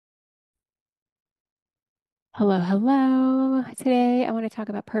Hello, hello. Today I want to talk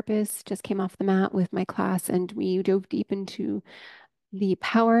about purpose. Just came off the mat with my class and we dove deep into the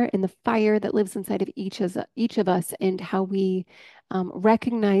power and the fire that lives inside of each of us and how we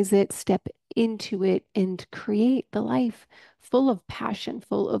recognize it, step into it, and create the life full of passion,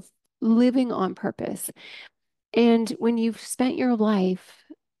 full of living on purpose. And when you've spent your life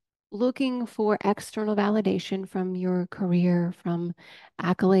looking for external validation from your career, from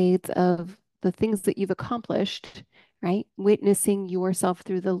accolades of the things that you've accomplished, right? Witnessing yourself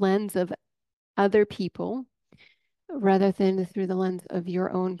through the lens of other people rather than through the lens of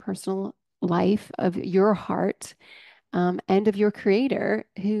your own personal life, of your heart, and of your creator,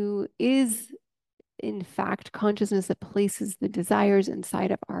 who is, in fact, consciousness that places the desires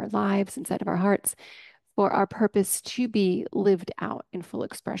inside of our lives, inside of our hearts, for our purpose to be lived out in full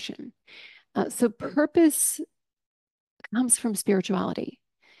expression. So purpose comes from spirituality.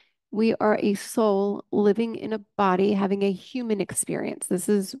 We are a soul living in a body, having a human experience. This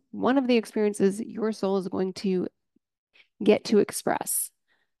is one of the experiences your soul is going to get to express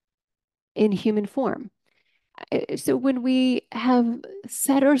in human form. So when we have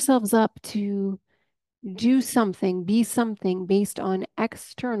set ourselves up to do something, be something based on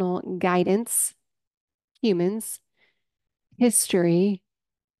external guidance, humans, history,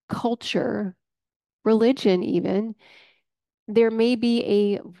 culture, religion, even, there may be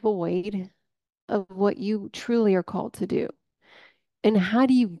a void of what you truly are called to do. And how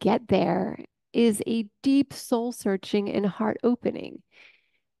do you get there is a deep soul searching and heart opening.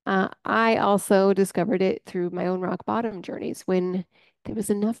 I also discovered it through my own rock bottom journeys when there was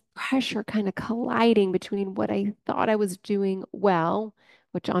enough pressure kind of colliding between what I thought I was doing well,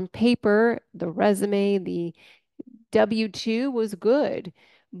 which on paper, the resume, the W-2 was good.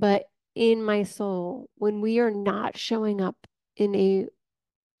 But in my soul, when we are not showing up in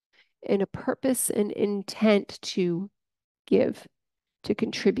a purpose and intent to give, to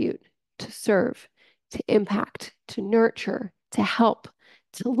contribute, to serve, to impact, to nurture, to help,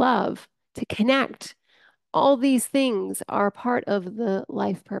 to love, to connect. All these things are part of the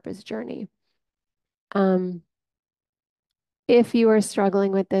life purpose journey. Um, if you are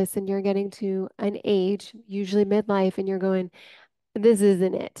struggling with this and you're getting to an age, usually midlife, and you're going, this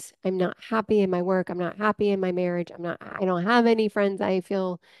isn't it. I'm not happy in my work. I'm not happy in my marriage. I don't have any friends I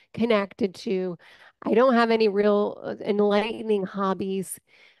feel connected to. I don't have any real enlightening hobbies.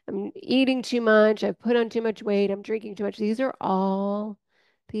 I'm eating too much. I've put on too much weight. I'm drinking too much. These are all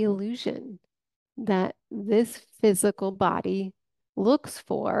the illusion that this physical body looks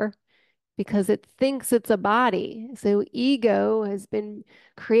for because it thinks it's a body. So ego has been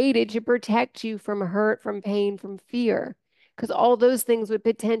created to protect you from hurt, from pain, from fear, because all those things would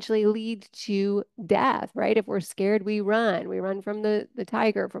potentially lead to death, right? If we're scared, we run. We run from the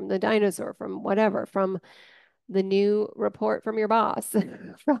tiger, from the dinosaur, from whatever, from the new report from your boss,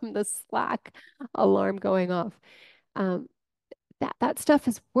 from the Slack alarm going off. Um, that stuff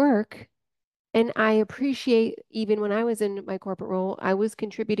is work, and I appreciate even when I was in my corporate role, I was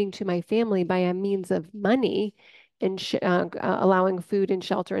contributing to my family by a means of money and allowing food and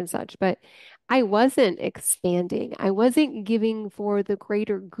shelter and such. But I wasn't expanding. I wasn't giving for the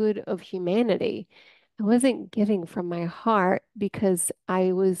greater good of humanity. I wasn't giving from my heart because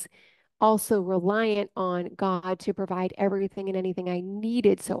I was also reliant on God to provide everything and anything I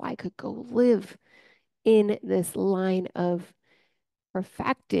needed so I could go live in this line of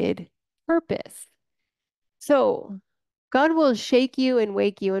perfected purpose. So God will shake you and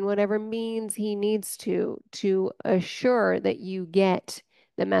wake you in whatever means he needs to assure that you get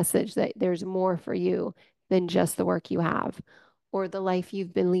the message that there's more for you than just the work you have or the life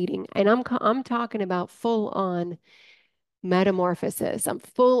you've been leading. And I'm talking about full on metamorphosis. I'm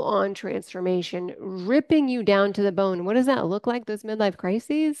full on transformation, ripping you down to the bone. What does that look like, those midlife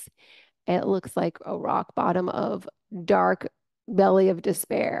crises? It looks like a rock bottom of dark belly of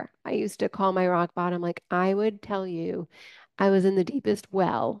despair. I used to call my rock bottom like I would tell you I was in the deepest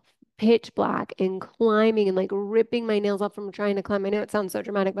well, pitch black, and climbing and like ripping my nails off from trying to climb. I know it sounds so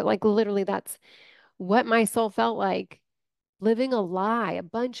dramatic, but like literally that's what my soul felt like. Living a lie, a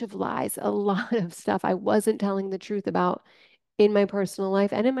bunch of lies, a lot of stuff I wasn't telling the truth about in my personal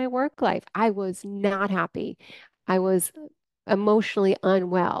life and in my work life. I was not happy. I was emotionally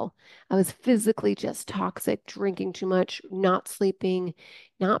unwell. I was physically just toxic, drinking too much, not sleeping,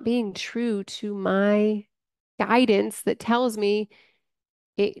 not being true to my guidance that tells me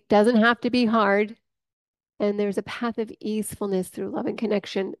it doesn't have to be hard. And there's a path of easefulness through love and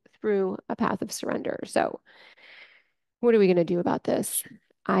connection, through a path of surrender. So, what are we going to do about this?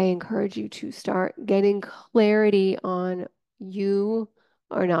 I encourage you to start getting clarity on you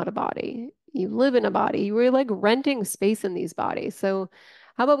are not a body. You live in a body. You were like renting space in these bodies. So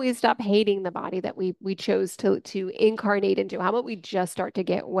how about we stop hating the body that we chose to incarnate into? How about we just start to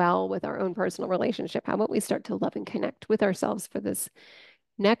get well with our own personal relationship? How about we start to love and connect with ourselves for this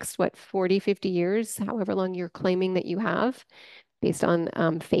next, what, 40, 50 years, however long you're claiming that you have, based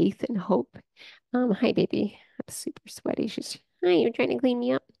on faith and hope. Hi, baby. I'm super sweaty. Hi, you're trying to clean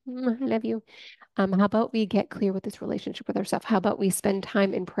me up. I love you. How about we get clear with this relationship with ourselves? How about we spend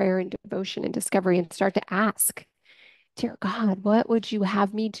time in prayer and devotion and discovery and start to ask, dear God, what would you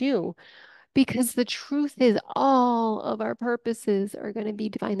have me do? Because the truth is, all of our purposes are going to be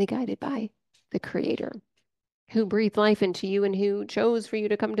divinely guided by the Creator who breathed life into you and who chose for you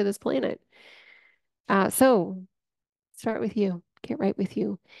to come to this planet. So start with you, get right with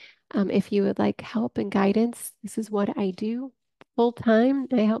you. If you would like help and guidance, this is what I do full time.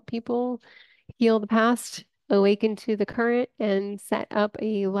 I help people heal the past, awaken to the current, and set up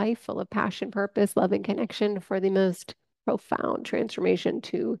a life full of passion, purpose, love, and connection for the most profound transformation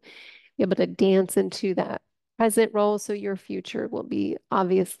to be able to dance into that present role so your future will be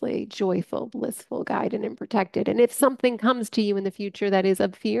obviously joyful, blissful, guided, and protected. And if something comes to you in the future that is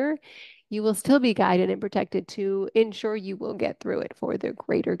of fear, you will still be guided and protected to ensure you will get through it for the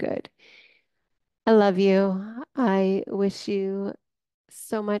greater good. I love you. I wish you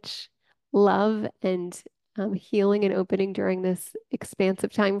so much love and healing and opening during this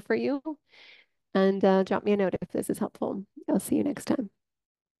expansive time for you. And drop me a note if this is helpful. I'll see you next time.